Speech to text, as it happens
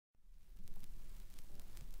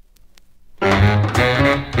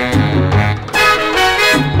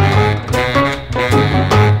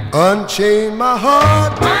Unchain my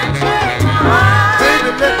heart, unchain my heart,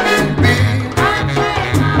 baby, let me be.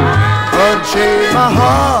 Unchain my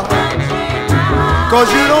heart, cause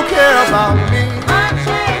you don't care about me.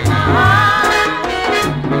 unchain my heart.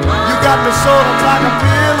 You got me sort of like a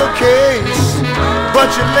pillowcase, but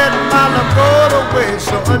you let my love go to waste.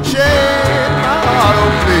 So unchain my heart,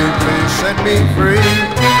 oh please, please set me free.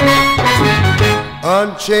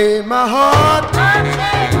 Unchain my heart,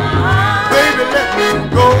 Unchain my heart, baby, let me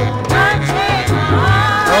go. unchain my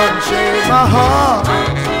heart, Unchain my heart,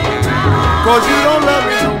 unchain my heart, cause you don't love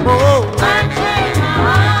me no more. unchain my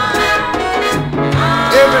heart.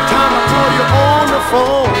 Every time I call you on the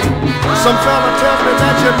phone, some fella tells me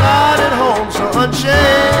that you're not at home. So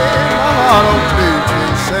unchain my heart, oh please,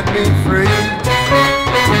 please set me free.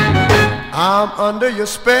 I'm under your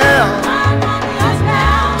spell, I'm under your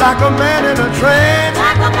spell, like a man in a trance.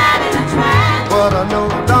 like a man in a trance. But I know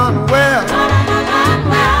darn well But I know darn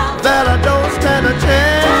well that I don't stand a that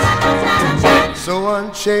chance. I don't stand a chance. So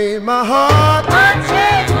unchain my heart,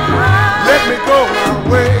 Unchain my heart, let me go my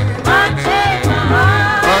way. unchain my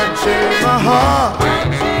heart, Unchain my heart,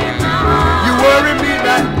 unchain my heart, you worry me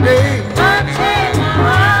that day. unchain my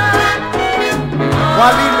heart. Why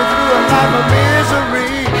lead me through a life of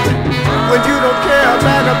misery when you don't care a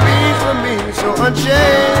bag of beans for me? So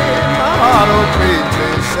unchain my heart, oh please,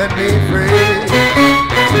 please set me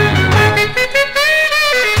free.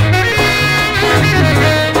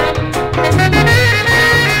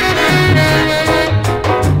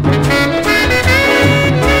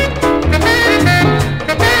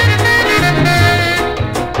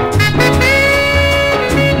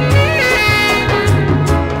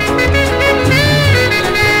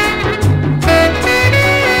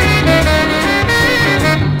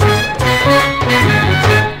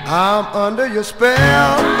 I'm under your spell,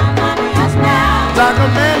 I'm under your spell, like a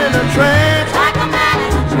man in a trance. like a man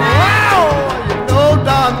in a trance. Wow, you know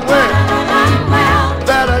darn But I well know darn well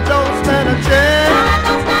that I don't stand a chance. that I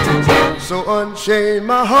don't stand a chance. So unchain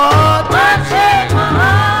my heart, Unchain my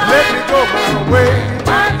heart, let me go my way.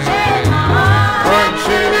 unchain my heart,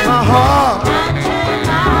 Unchain my heart, unchain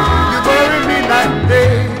my heart, you bury me night and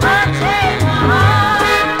day. unchain my heart.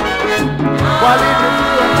 Why lead me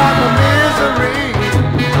through a life of misery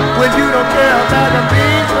when you don't care a bag of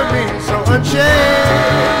beans for me? So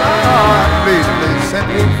unchain my heart, please, please set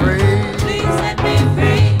me free. Please set me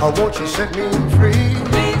free. Oh, won't you set me free?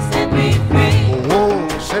 Please set me free.